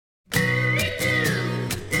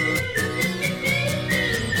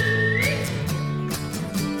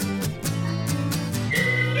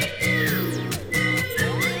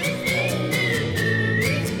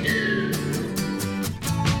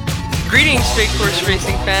fake horse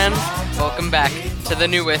racing fans. Welcome back to the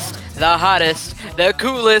newest, the hottest, the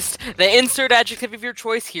coolest, the insert adjective of your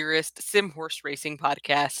choice hereist sim horse racing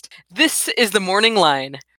podcast. This is the morning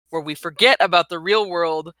line where we forget about the real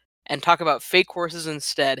world and talk about fake horses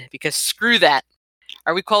instead, because screw that.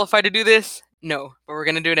 Are we qualified to do this? No, but we're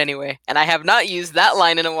going to do it anyway. And I have not used that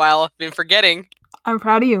line in a while. I've been forgetting. I'm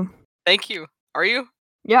proud of you. Thank you. Are you?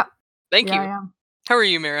 Yeah. Thank you. I am. How are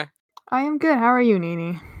you, Mira? I am good. How are you,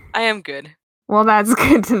 Nini? I am good. Well, that's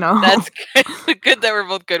good to know. That's good. Good that we're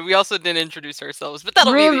both good. We also didn't introduce ourselves, but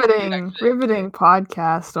that'll be riveting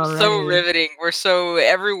podcast already. So riveting.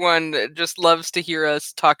 Everyone just loves to hear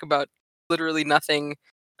us talk about literally nothing.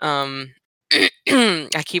 I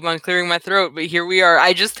keep on clearing my throat, but here we are.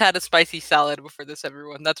 I just had a spicy salad before this,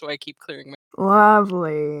 everyone. That's why I keep clearing my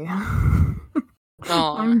Lovely.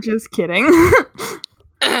 I'm just kidding.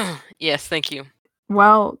 Yes, thank you.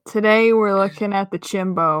 Well, today we're looking at the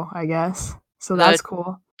Chimbo, I guess. So that's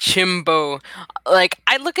cool. Chimbo. Like,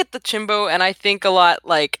 I look at the Chimbo and I think a lot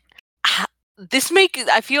like,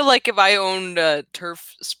 I feel like if I owned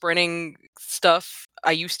turf sprinting stuff,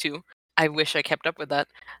 I used to. I wish I kept up with that.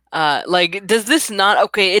 Does this not...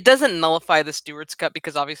 Okay, it doesn't nullify the Steward's Cup,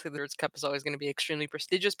 because obviously the Steward's Cup is always going to be extremely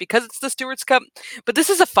prestigious because it's the Steward's Cup, but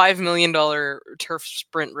this is a $5 million turf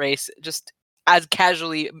sprint race, just as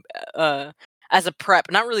casually... as a prep.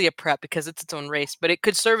 Not really a prep because it's its own race, but it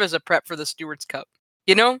could serve as a prep for the Steward's Cup.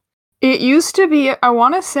 You know? It used to be, I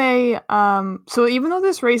want to say, so even though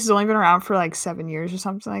this race has only been around for like 7 years or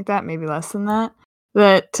something like that, maybe less than that,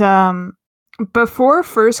 before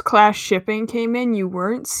first class shipping came in, you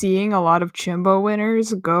weren't seeing a lot of Chimbo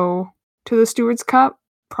winners go to the Steward's Cup,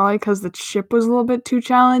 probably because the ship was a little bit too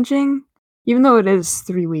challenging, even though it is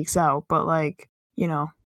 3 weeks out, but like, you know.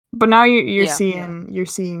 But now you're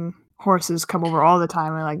seeing horses come over all the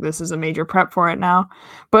time, and like this is a major prep for it now.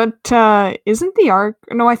 But isn't the Arc...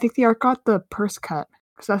 No, I think the Arc got the purse cut,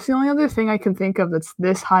 because that's the only other thing I can think of that's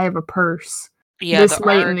this high of a purse this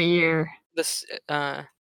late in the year. This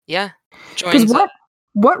yeah. Because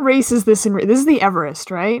what race is this in? This is the Everest,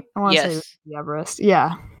 right? I want to say this is the Everest.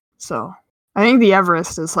 Yeah. So I think the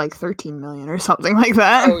Everest is like 13 million or something like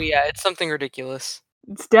that. Oh yeah, it's something ridiculous.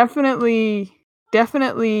 It's definitely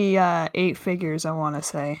 8 figures, I want to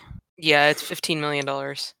say. Yeah, it's $15 million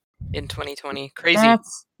in 2020. Crazy.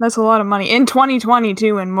 That's a lot of money. In 2020,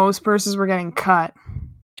 too, when most purses were getting cut.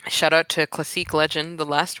 Shout out to Classique Legend, the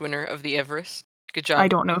last winner of the Everest. Good job. I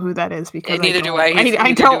don't know who that is, because neither do I.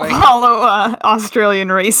 I don't follow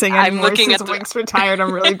Australian racing anymore. I'm looking since Wink's retired.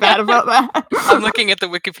 I'm really bad about that. I'm looking at the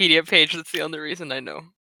Wikipedia page. That's the only reason I know.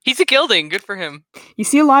 He's a gelding. Good for him. You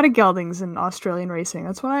see a lot of geldings in Australian racing.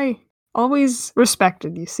 That's what I always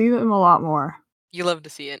respected. You see them a lot more. You love to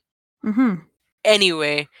see it. Mm-hmm.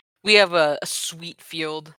 Anyway, we have a sweet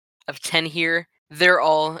field of 10 here. They're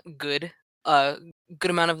all good. Good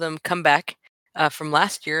amount of them come back from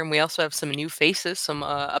last year, and we also have some new faces,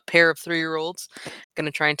 a pair of 3-year-olds going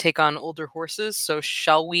to try and take on older horses. So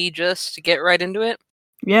shall we just get right into it?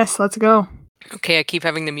 Yes, let's go. Okay, I keep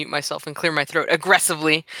having to mute myself and clear my throat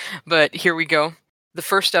aggressively, but here we go. The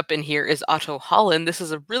first up in here is Otto Holland. This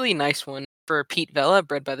is a really nice one for Pete Vela,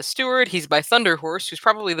 bred by the Steward. He's by Thunder Horse, who's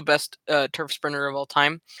probably the best turf sprinter of all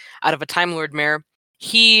time, out of a Time Lord mare.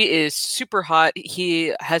 He is super hot.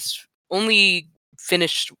 He has only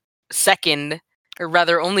finished second, or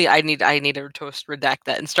rather, only I need to toast redact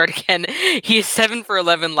that and start again. He is 7 for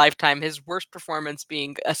 11 lifetime. His worst performance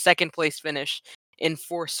being a second place finish in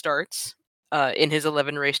 4 starts. In his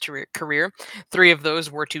 11 race career. 3 of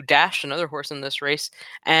those were to Dash, another horse in this race,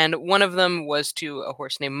 and one of them was to a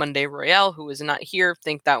horse named Monday Royale, who is not here. I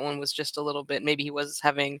think that one was just a little bit, maybe he was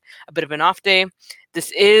having a bit of an off day.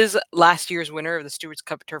 This is last year's winner of the Stewards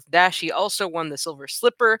Cup Turf Dash. He also won the Silver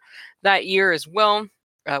Slipper that year as well.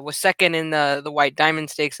 Was second in the White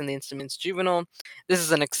Diamond Stakes and the Instruments Juvenile. This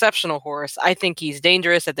is an exceptional horse. I think he's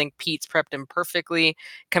dangerous. I think Pete's prepped him perfectly,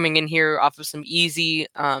 coming in here off of some easy,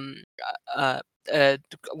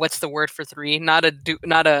 what's the word for 3? Not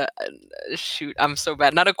a shoot, I'm so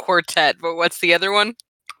bad. Not a quartet, but what's the other one?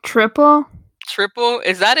 Triple?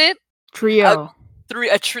 Is that it? Trio.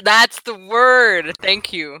 That's the word.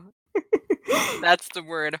 Thank you. That's the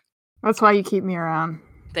word. That's why you keep me around.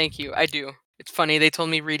 Thank you. I do. It's funny, they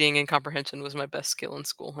told me reading and comprehension was my best skill in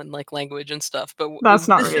school, and like language and stuff, but that's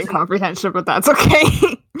not reading comprehension, but that's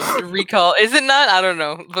okay. Recall, is it not? I don't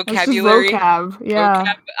know. Vocabulary, vocab,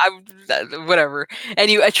 yeah. Whatever.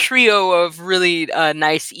 And a trio of really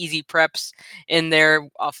nice, easy preps in there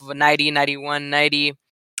off of a 90, 91, 90.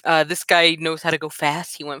 This guy knows how to go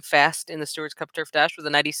fast. He went fast in the Stewards Cup Turf Dash with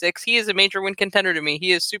a 96. He is a major win contender to me.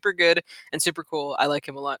 He is super good and super cool. I like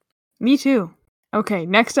him a lot. Me too. Okay,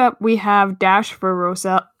 next up we have Dash for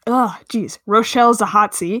Roselle. Rochelle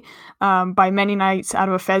Zahatzi, by many nights out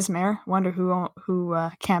of a Fez mare. Wonder who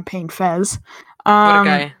campaigned Fez. What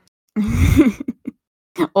a guy.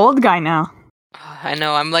 Old guy now. I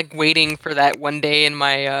know. I'm like waiting for that one day in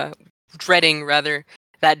my dreading rather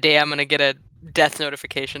that day I'm gonna get a death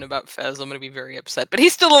notification about Fez. I'm gonna be very upset. But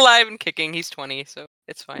he's still alive and kicking. He's 20, so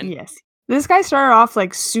it's fine. Yes. This guy started off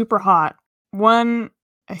like super hot. He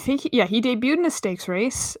debuted in a stakes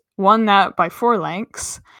race, won that by 4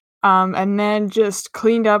 lengths, and then just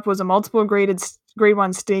cleaned up, was a multiple grade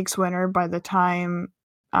 1 stakes winner by the time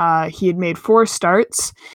he had made 4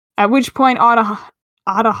 starts. At which point,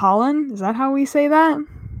 Otto Holland, is that how we say that?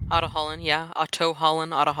 Otto Holland, yeah. Otto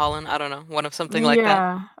Holland, I don't know. One of something like that.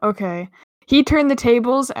 Yeah, okay. He turned the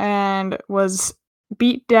tables and was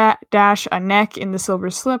beat Dash a neck in the Silver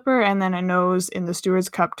Slipper and then a nose in the Stewards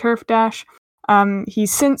Cup Turf Dash.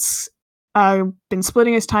 He's since been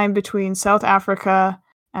splitting his time between South Africa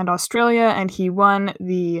and Australia, and he won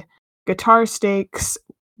the Guitar Stakes,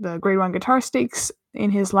 the Grade 1 Guitar Stakes in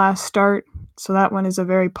his last start. So that one is a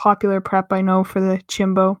very popular prep, I know, for the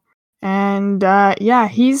Chimbo. And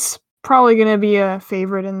he's probably going to be a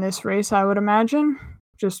favorite in this race, I would imagine.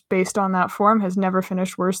 Just based on that form, has never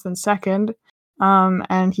finished worse than second.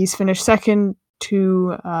 And he's finished second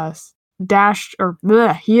to Dash to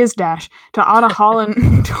Otto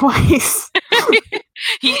Holland twice.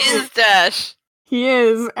 He is Dash. He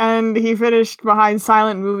is, and he finished behind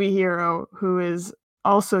Silent Movie Hero, who is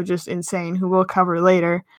also just insane, who we'll cover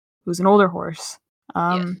later, who's an older horse. He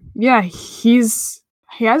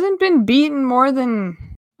hasn't been beaten more than,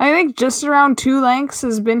 I think, just around 2 lengths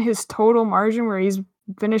has been his total margin where he's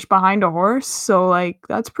finished behind a horse. So, like,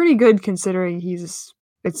 that's pretty good considering it's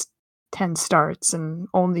 10 starts and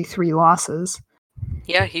only 3 losses.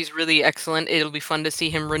 Yeah, he's really excellent. It'll be fun to see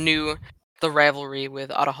him renew the rivalry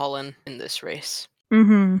with Otto Holland in this race.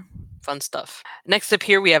 Mm-hmm. Fun stuff. Next up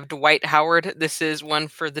here, we have Dwight Howard. This is one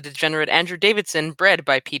for the degenerate Andrew Davidson, bred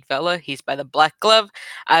by Pete Vela. He's by the Black Glove,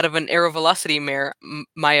 out of an Aerovelocity mare,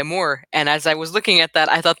 Maya Moore. And as I was looking at that,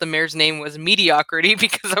 I thought the mare's name was Mediocrity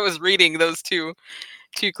because I was reading those two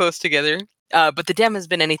close together. But the dam has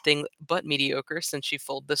been anything but mediocre since she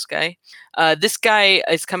foaled this guy. This guy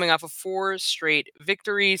is coming off of 4 straight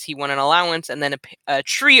victories. He won an allowance and then a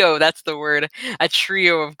trio, that's the word, a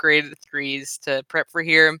trio of grade 3s to prep for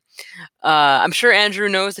here. I'm sure Andrew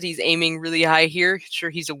knows that he's aiming really high here. Sure,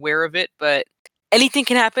 he's aware of it, but anything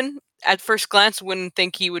can happen. At first glance, wouldn't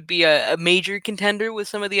think he would be a major contender with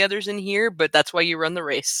some of the others in here, but that's why you run the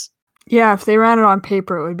race. Yeah, if they ran it on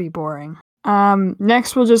paper, it would be boring.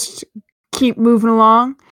 Next, we'll just keep moving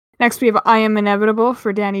along. Next, we have I Am Inevitable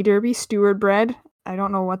for Danny Derby, Steward bred. I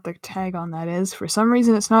don't know what the tag on that is. For some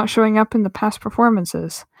reason, it's not showing up in the past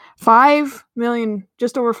performances. 5 million,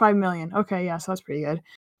 just over 5 million. Okay, yeah, so that's pretty good.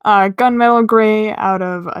 Gunmetal Gray out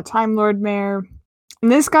of a Time Lord mare.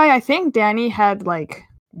 And this guy, I think Danny had, like,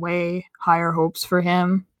 way higher hopes for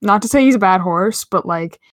him. Not to say he's a bad horse, but,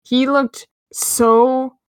 like, he looked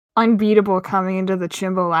so unbeatable coming into the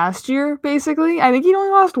Chimbo last year, basically. I think he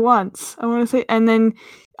only lost once, I want to say. And then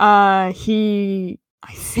I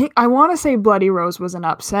want to say Bloody Rose was an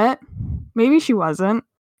upset. Maybe she wasn't.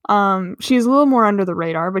 She's a little more under the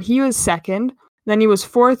radar, but he was second. Then he was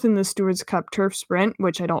 4th in the Stewards Cup Turf Sprint,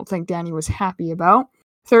 which I don't think Danny was happy about.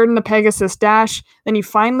 3rd in the Pegasus Dash. Then he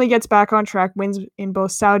finally gets back on track, wins in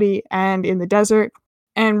both Saudi and in the desert.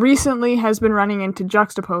 And recently has been running into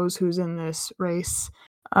Juxtapose, who's in this race.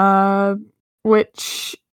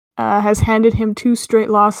 Which has handed him 2 straight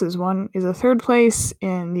losses. One is a 3rd place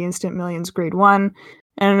in the Instant Millions Grade 1,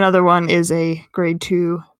 and another one is a Grade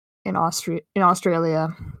 2 in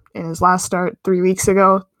Australia in his last start 3 weeks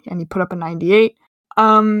ago, and he put up a 98.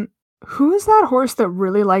 Who is that horse that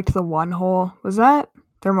really liked the 1 hole? Was that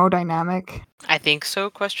Thermodynamic? I think so,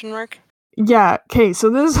 question mark? Yeah, okay, so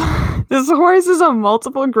this horse is a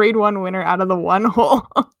multiple Grade 1 winner out of the 1 hole.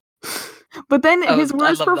 But then his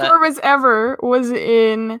worst performance ever was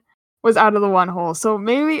out of the 1 hole. So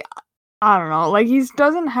maybe, I don't know, like he's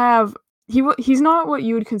not what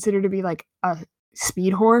you would consider to be like a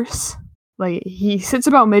speed horse. Like he sits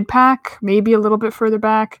about mid-pack, maybe a little bit further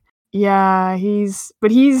back. Yeah, he's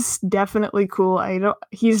definitely cool.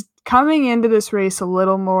 He's coming into this race a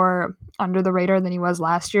little more under the radar than he was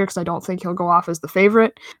last year because I don't think he'll go off as the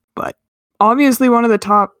favorite. But obviously one of the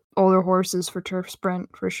top older horses for Turf Sprint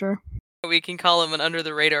for sure. We can call him an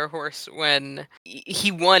under-the-radar horse when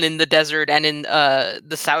he won in the desert and in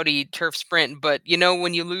the Saudi Turf Sprint. But, you know,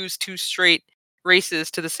 when you lose 2 straight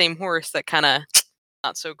races to the same horse, that kind of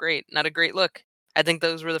not so great. Not a great look. I think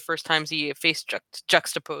those were the first times he faced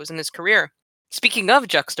juxtapose in his career. Speaking of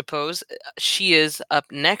juxtapose, she is up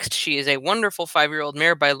next. She is a wonderful 5-year-old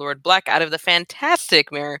mare by Lord Black out of the fantastic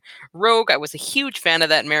mare Rogue. I was a huge fan of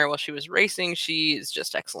that mare while she was racing. She is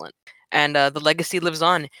just excellent. And the legacy lives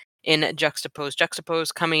on in Juxtapose.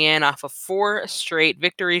 Juxtapose coming in off of 4 straight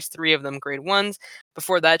victories, 3 of them grade 1s.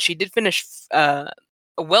 Before that, she did finish a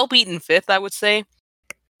well-beaten 5th, I would say,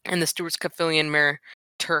 in the Stewart's Caphilion mare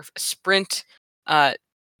Turf Sprint.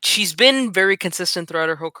 She's been very consistent throughout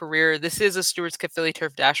her whole career. This is a Stewart's Caphilly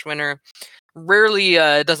Turf Dash winner. Rarely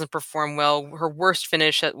doesn't perform well. Her worst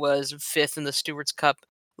finish was 5th in the Stewart's Cup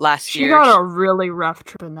last year. She got a really rough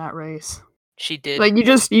trip in that race. She did. Like, you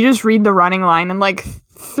just read the running line, and like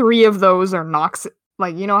 3 of those are knocks.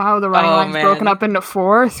 Like, you know how the running line's broken up into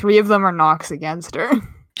 4? 3 of them are knocks against her.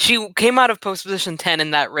 She came out of post position 10 in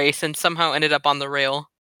that race and somehow ended up on the rail.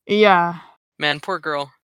 Yeah. Man, poor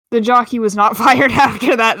girl. The jockey was not fired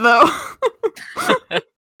after that, though.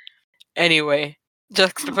 Anyway,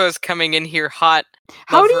 Juxtapose coming in here hot.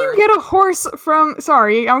 How do you get a horse from...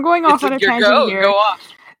 Sorry, I'm going off on a tangent here. Go off.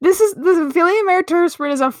 The Caphilion Mare Turf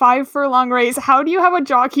Sprint is a 5 furlong race. How do you have a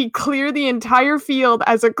jockey clear the entire field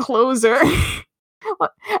as a closer? Well,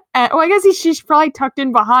 I guess she's probably tucked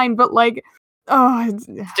in behind, but like... Oh,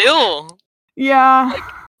 still. Yeah,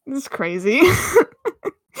 it's crazy.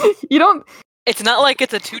 You don't... It's not like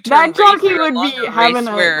it's a 2-turn that jockey would be having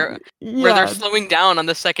where they're slowing down on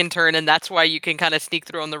the second turn, and that's why you can kind of sneak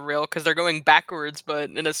through on the rail because they're going backwards.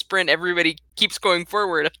 But in a sprint, everybody keeps going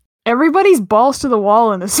forward. Everybody's balls to the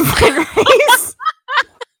wall in a sprint race.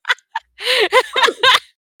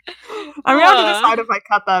 I'm gonna have to decide if I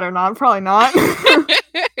cut that or not. Probably not.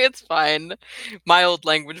 It's fine. Mild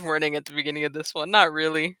language warning at the beginning of this one. Not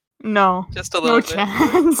really. No. Just a little bit.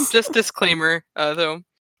 Chance. Just disclaimer, though.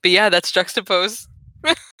 But yeah, that's Juxtapose.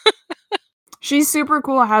 She's super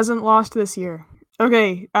cool. Hasn't lost this year.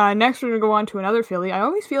 Okay, next we're gonna go on to another filly. I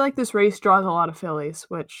always feel like this race draws a lot of fillies,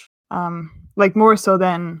 which, like more so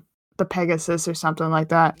than the Pegasus or something like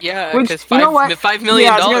that. Yeah, because $5 million.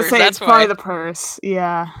 Yeah, I was gonna say that's it's probably the purse.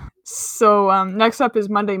 Yeah. So next up is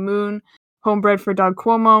Monday Moon, homebred for Doug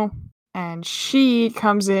Cuomo, and she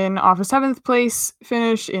comes in off a 7th place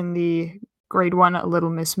finish in the Grade 1 Little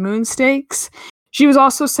Miss Moon Stakes. She was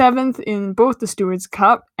also 7th in both the Stewards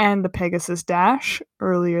Cup and the Pegasus Dash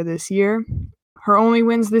earlier this year. Her only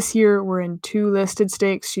wins this year were in 2 listed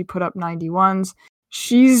stakes. She put up 91s.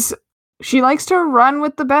 She likes to run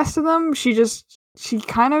with the best of them. She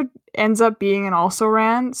kind of ends up being an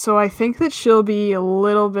also-ran. So I think that she'll be a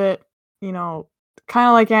little bit, kind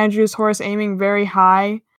of like Andrew's horse, aiming very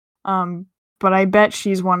high. But I bet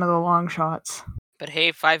she's one of the long shots. But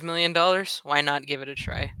hey, $5 million? Why not give it a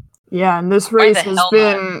try? Yeah, and this race has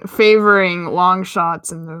been favoring long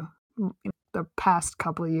shots in the past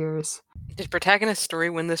couple of years. Did Protagonist Story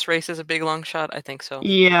win this race as a big long shot? I think so.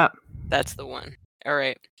 Yeah. That's the one. All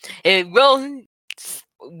right.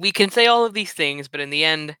 We can say all of these things, but in the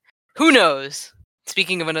end, who knows?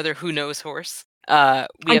 Speaking of another who knows horse, I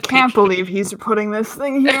can't believe he's putting this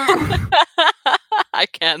thing here. I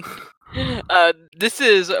can. This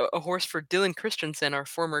is a horse for Dylan Christensen, our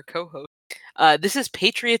former co-host. This is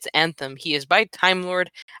Patriot's Anthem. He is by Time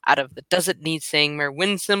Lord out of the Does It Need Saying Mare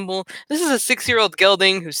win symbol. This is a 6-year-old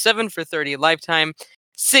gelding who's 7 for 30 lifetime,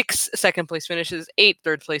 6 second place finishes, 8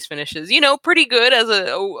 third place finishes. Pretty good as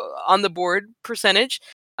a on the board percentage.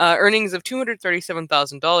 Earnings of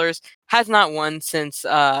 $237,000. Has not won since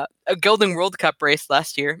a Gelding World Cup race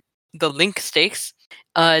last year, the Link Stakes.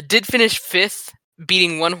 Did finish 5th.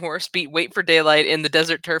 Beating one horse, beat Wait for Daylight in the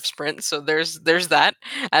Desert Turf Sprint, so there's that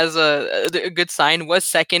as a good sign. Was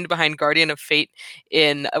 2nd behind Guardian of Fate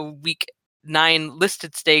in a week 9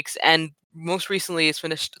 listed stakes, and most recently has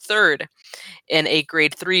finished 3rd in a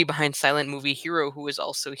grade 3 behind Silent Movie Hero, who is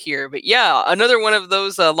also here. But yeah, another one of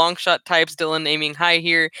those long shot types. Dylan aiming high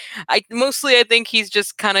here. I think he's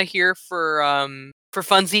just kind of here for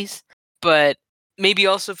funsies, but maybe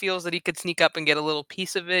also feels that he could sneak up and get a little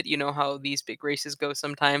piece of it. You know how these big races go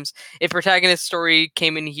sometimes. If Protagonist Story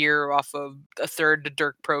came in here off of a 3rd to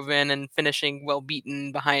Dirk Provin and finishing well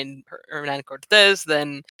beaten behind Hernan Cortez,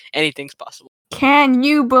 then anything's possible. Can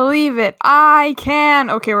you believe it? I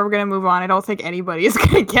can. Okay, we're going to move on. I don't think anybody is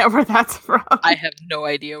going to get where that's from. I have no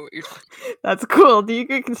idea what you're talking about. That's cool. You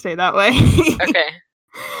can stay that way. Okay.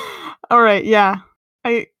 All right, yeah.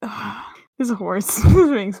 This horse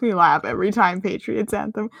makes me laugh every time. Patriots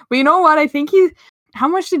Anthem. But you know what? I think how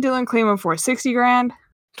much did Dylan claim him for? 60 grand?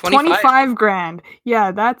 25 grand.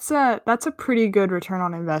 Yeah, that's a pretty good return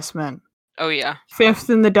on investment. Oh yeah. 5th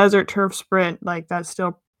in the Desert Turf Sprint. Like, that's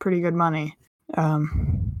still pretty good money.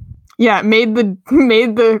 Yeah, made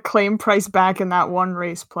the claim price back in that one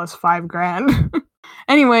race plus $5,000.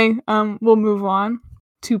 Anyway, we'll move on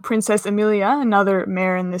to Princess Amelia, another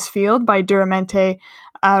mare in this field by Duramente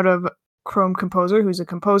out of Chrome Composer, who's a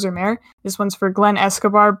composer mare. This one's for Glenn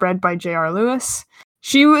Escobar, bred by J.R. Lewis.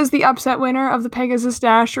 She was the upset winner of the Pegasus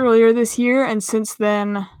Dash earlier this year, and since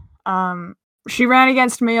then, she ran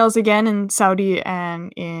against males again in Saudi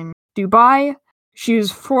and in Dubai. She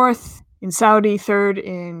was 4th in Saudi, 3rd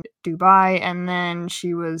in Dubai, and then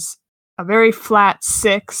she was a very flat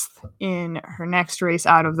 6th in her next race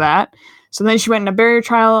out of that. So then she went in a barrier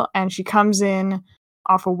trial, and she comes in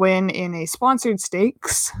off a win in a sponsored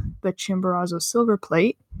stakes, the Chimborazo Silver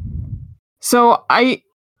Plate. So I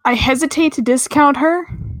hesitate to discount her,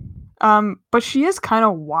 but she is kind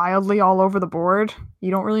of wildly all over the board.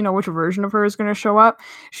 You don't really know which version of her is going to show up.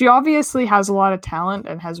 She obviously has a lot of talent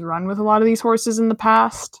and has run with a lot of these horses in the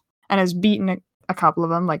past and has beaten a couple of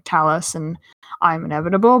them, like Talus and I'm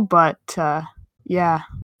Inevitable. But yeah,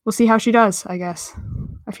 we'll see how she does, I guess.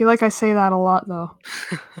 I feel like I say that a lot, though.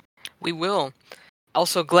 We will.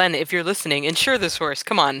 Also, Glenn, if you're listening, insure this horse.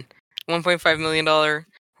 Come on. $1.5 million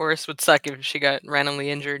horse would suck if she got randomly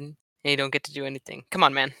injured and you don't get to do anything. Come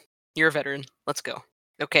on, man. You're a veteran. Let's go.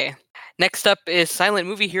 Okay. Next up is Silent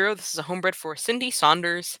Movie Hero. This is a homebred for Cindy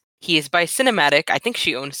Saunders. He is by Cinematic. I think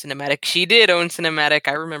she owned Cinematic. She did own Cinematic,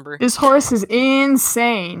 I remember. This horse is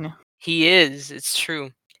insane. He is. It's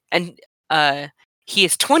true. And he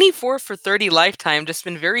is 24 for 30 lifetime, just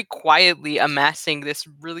been very quietly amassing this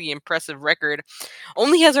really impressive record.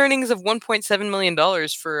 Only has earnings of $1.7 million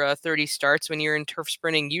for 30 starts. When you're in turf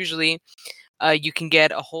sprinting, usually you can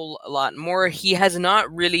get a whole lot more. He has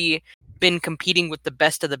not really been competing with the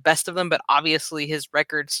best of them, but obviously his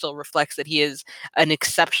record still reflects that he is an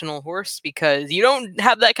exceptional horse, because you don't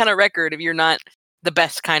have that kind of record if you're not the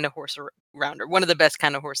best kind of horse around, or one of the best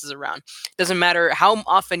kind of horses around. Doesn't matter how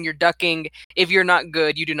often you're ducking, if you're not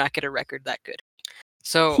good, you do not get a record that good.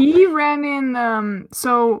 So he ran in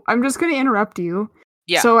so I'm just going to interrupt you.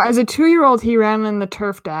 Yeah. So as a 2-year-old, he ran in the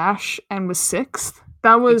Turf Dash and was 6th.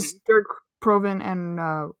 That was Dirk Proven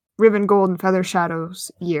and Ribbon Gold and Feather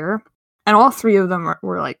Shadow's year. And all 3 of them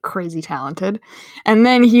were like crazy talented. And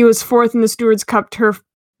then he was 4th in the Stewards Cup Turf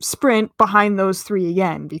Sprint behind those 3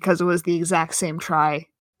 again, because it was the exact same try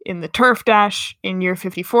in the Turf Dash in year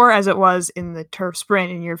 54 as it was in the Turf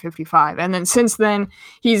Sprint in year 55. And then since then,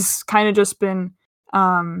 he's kind of just been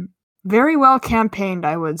very well campaigned,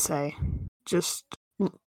 I would say. Just,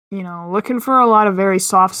 looking for a lot of very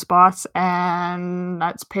soft spots, and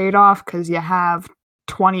that's paid off because you have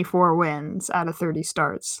 24 wins out of 30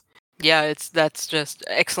 starts. Yeah, that's just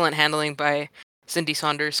excellent handling by Cindy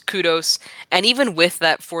Saunders. Kudos. And even with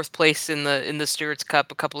that 4th place in the Stewards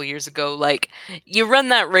Cup a couple of years ago, like, you run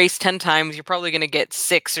that race 10 times, you're probably going to get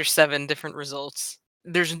 6 or 7 different results.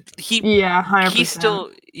 100%.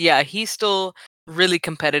 He's still really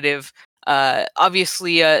competitive.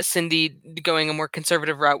 Obviously, Cindy going a more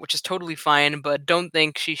conservative route, which is totally fine, but don't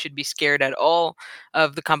think she should be scared at all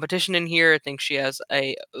of the competition in here. I think she has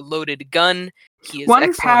a loaded gun. He is One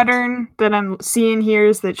excellent. pattern that I'm seeing here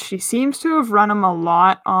is that she seems to have run him a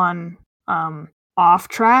lot on off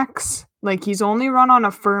tracks. Like, he's only run on a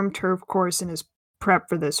firm turf course in his prep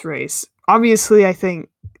for this race. Obviously, I think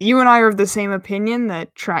you and I are of the same opinion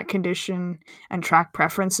that track condition and track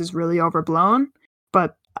preference is really overblown,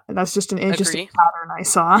 but that's just an interesting pattern I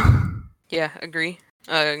saw. Yeah, agree.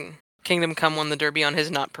 Kingdom Come won the Derby on his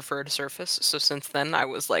not preferred surface, so since then I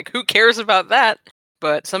was like, who cares about that?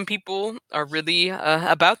 But some people are really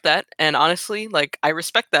about that, and honestly, like, I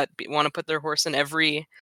respect that. Want to put their horse in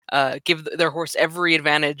give their horse every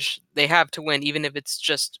advantage they have to win, even if it's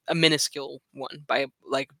just a minuscule one by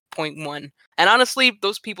like 0.1. And honestly,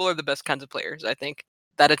 those people are the best kinds of players, I think.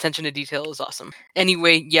 That attention to detail is awesome.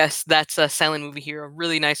 Anyway, yes, that's a Silent Movie Hero.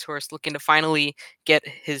 Really nice horse, looking to finally get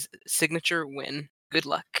his signature win. Good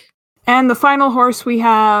luck. And the final horse we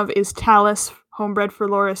have is Talus, homebred for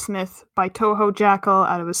Laura Smith by Toho Jackal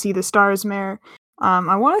out of a See the Stars mare.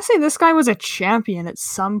 I want to say this guy was a champion at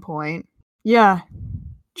some point. Yeah,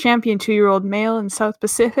 champion 2-year-old male in South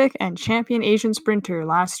Pacific and champion Asian sprinter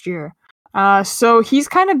last year. So he's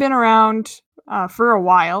kind of been around for a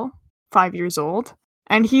while, 5 years old.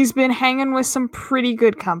 And he's been hanging with some pretty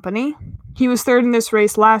good company. He was 3rd in this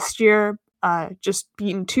race last year, just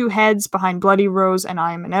beaten 2 heads behind Bloody Rose and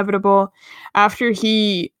I Am Inevitable. After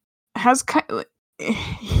he has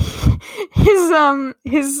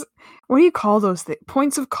his what do you call those things?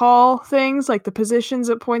 Points of call things, like the positions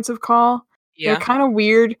at points of call. Yeah, they're kind of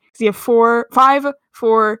weird. You have 5,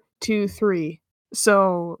 4, 2, 3.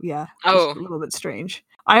 So yeah, just a little bit strange.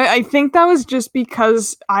 I think that was just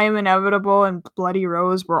because I Am Inevitable and Bloody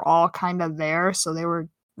Rose were all kind of there, so they were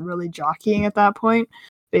really jockeying at that point.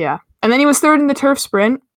 But yeah. And then he was third in the turf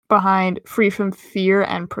sprint behind Free From Fear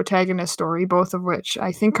and Protagonist Story, both of which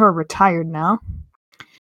I think are retired now.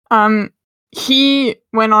 He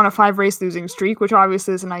went on a 5-race losing streak, which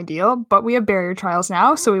obviously isn't ideal, but we have barrier trials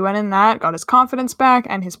now, so he went in that, got his confidence back,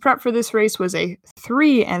 and his prep for this race was a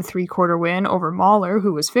 3 3/4 win over Mahler,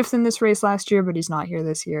 who was 5th in this race last year, but he's not here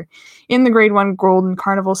this year, in the Grade 1 Golden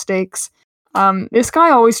Carnival Stakes. This guy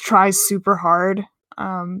always tries super hard.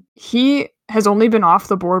 He has only been off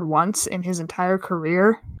the board once in his entire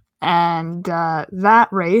career, and that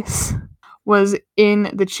race was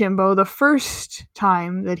in the Chimbo the first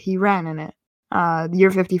time that he ran in it. The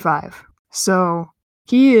year 55. So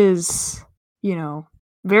he is,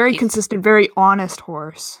 very consistent, very honest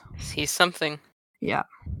horse. He's something. Yeah.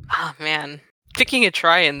 Oh, man. Picking a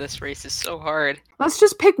try in this race is so hard. Let's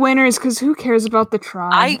just pick winners, because who cares about the try?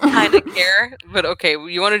 I kind of care, but okay,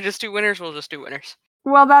 you want to just do winners? We'll just do winners.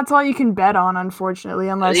 Well, that's all you can bet on, unfortunately,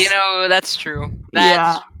 unless... That's true.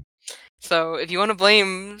 So, if you want to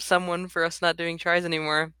blame someone for us not doing tries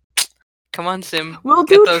anymore... Come on, Sim. We'll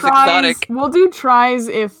do tries. Exotic. We'll do tries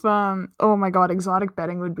if oh my god, exotic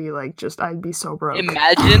betting would be like I'd be so broke.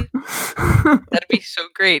 Imagine. That'd be so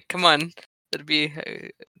great. Come on. That'd be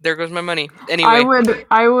there goes my money. Anyway.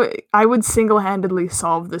 I would single-handedly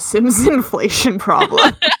solve the Sims inflation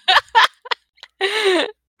problem.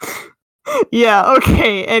 Yeah,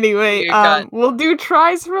 okay. Anyway, we'll do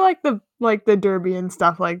tries for like the Derby and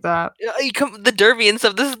stuff like that. The Derby and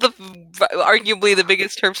stuff. This is arguably the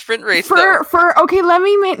biggest turf sprint race. Okay, let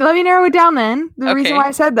me narrow it down then. The reason why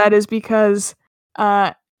I said that is because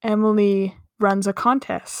Emily runs a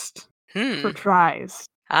contest for tries.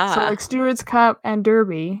 So like Steward's Cup and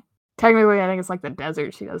Derby. Technically, I think it's like the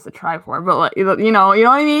desert she does the try for, but like, you know what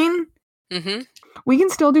I mean? Mm-hmm. We can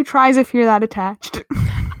still do tries if you're that attached.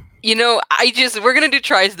 We're gonna do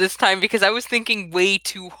tries this time because I was thinking way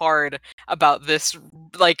too hard about this,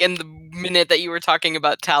 like in the minute that you were talking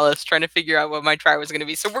about Talus, trying to figure out what my try was gonna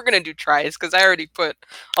be. So we're gonna do tries because I already put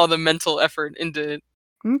all the mental effort into it.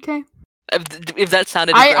 Okay. If that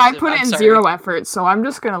sounded aggressive, I put it in zero effort, so I'm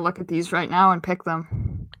just gonna look at these right now and pick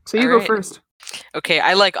them. So you go first. Okay,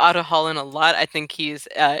 I like Otto Holland a lot. I think he's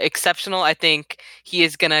exceptional. I think he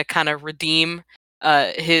is gonna kind of redeem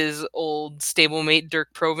his old stablemate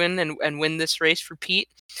Dirk Proven and win this race for Pete.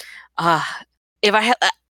 If I had,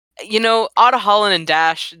 Otto Holland and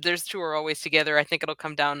Dash, there's two are always together. I think it'll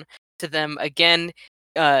come down to them again.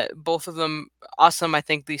 Both of them awesome. I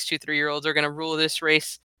think these 2-3-year-olds are going to rule this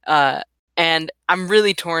race. And I'm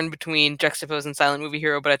really torn between Juxtapose and Silent Movie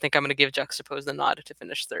Hero, but I think I'm going to give Juxtapose the nod to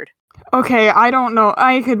finish third. Okay, I don't know.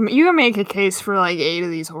 You can make a case for like 8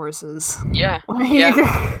 of these horses. Yeah.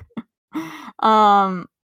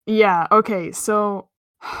 Yeah, okay, so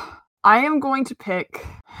I am going to pick...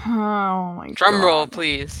 Oh my god. Drum roll,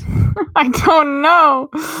 please. I don't know.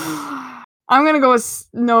 I'm gonna go with...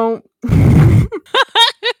 No. I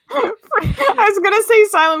was gonna say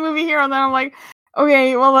Silent Movie Hero, and then I'm like,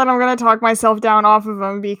 okay, well then I'm gonna talk myself down off of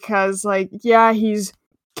him because, like, yeah, he's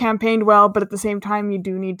campaigned well, but at the same time, you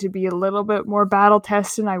do need to be a little bit more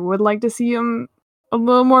battle-tested, and I would like to see him a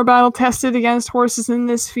little more battle-tested against horses in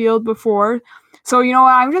this field before. So, you know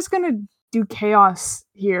what? I'm just gonna do Chaos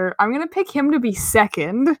here. I'm gonna pick him to be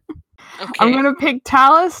second. Okay. I'm gonna pick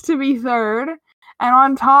Talus to be third. And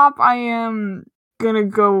on top, I'm gonna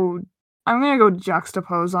go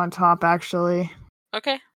Juxtapose on top, actually.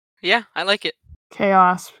 Okay. Yeah, I like it.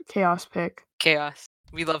 Chaos pick. Chaos.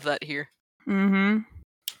 We love that here. Mm-hmm.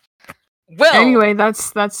 Well, anyway,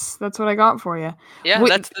 that's what I got for you. Yeah,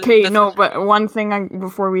 but one thing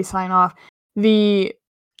before we sign off, the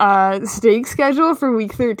stake schedule for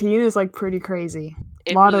week 13 is like pretty crazy.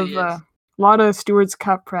 A lot of Steward's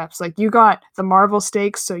Cup preps. Like you got the Marvel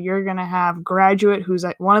Stakes, so you're gonna have Graduate, who's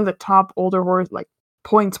like one of the top older horse, like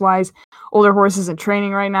points wise, older horses in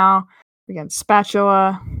training right now. Against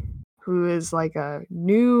Spatula, who is like a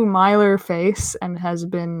new miler face and has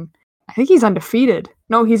been. I think he's undefeated.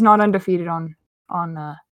 No, he's not undefeated on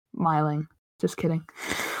miling. Just kidding.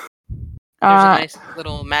 There's a nice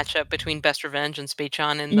little matchup between Best Revenge and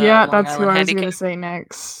Spachan in the Long that's Island who I was going to say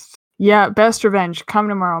next. Yeah, Best Revenge, come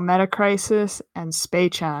tomorrow, Meta Crisis, and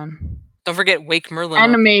Spachan. Don't forget Wake Merlin.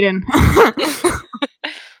 And a Maiden.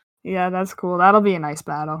 Yeah, that's cool. That'll be a nice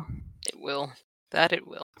battle. It will. That it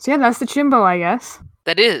will. So yeah, that's the Chimbo, I guess.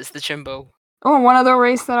 That is the Chimbo. Oh, and one other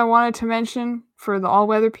race that I wanted to mention for the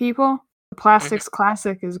all-weather people, the Plastics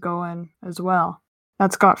Classic is going as well.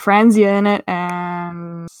 That's got Franzia in it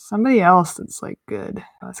and somebody else that's like good.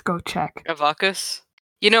 Let's go check. Avacus?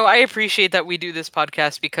 I appreciate that we do this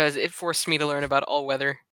podcast because it forced me to learn about all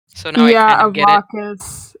weather. So now I kind of get it.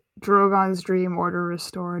 Avakis, Drogon's Dream, Order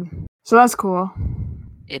Restored. So that's cool.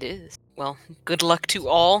 It is. Well, good luck to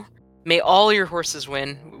all. May all your horses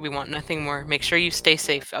win. We want nothing more. Make sure you stay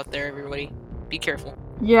safe out there, everybody. Be careful.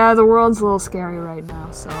 Yeah, the world's a little scary right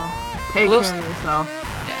now, so take care of yourself.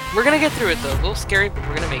 Yeah, we're gonna get through it though. A little scary, but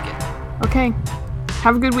we're gonna make it. Okay.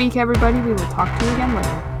 Have a good week, everybody. We will talk to you again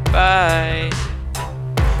later. Bye.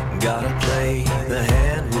 Gotta play the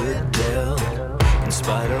hand we're dealt. In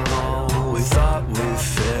spite of all we thought we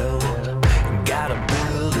failed.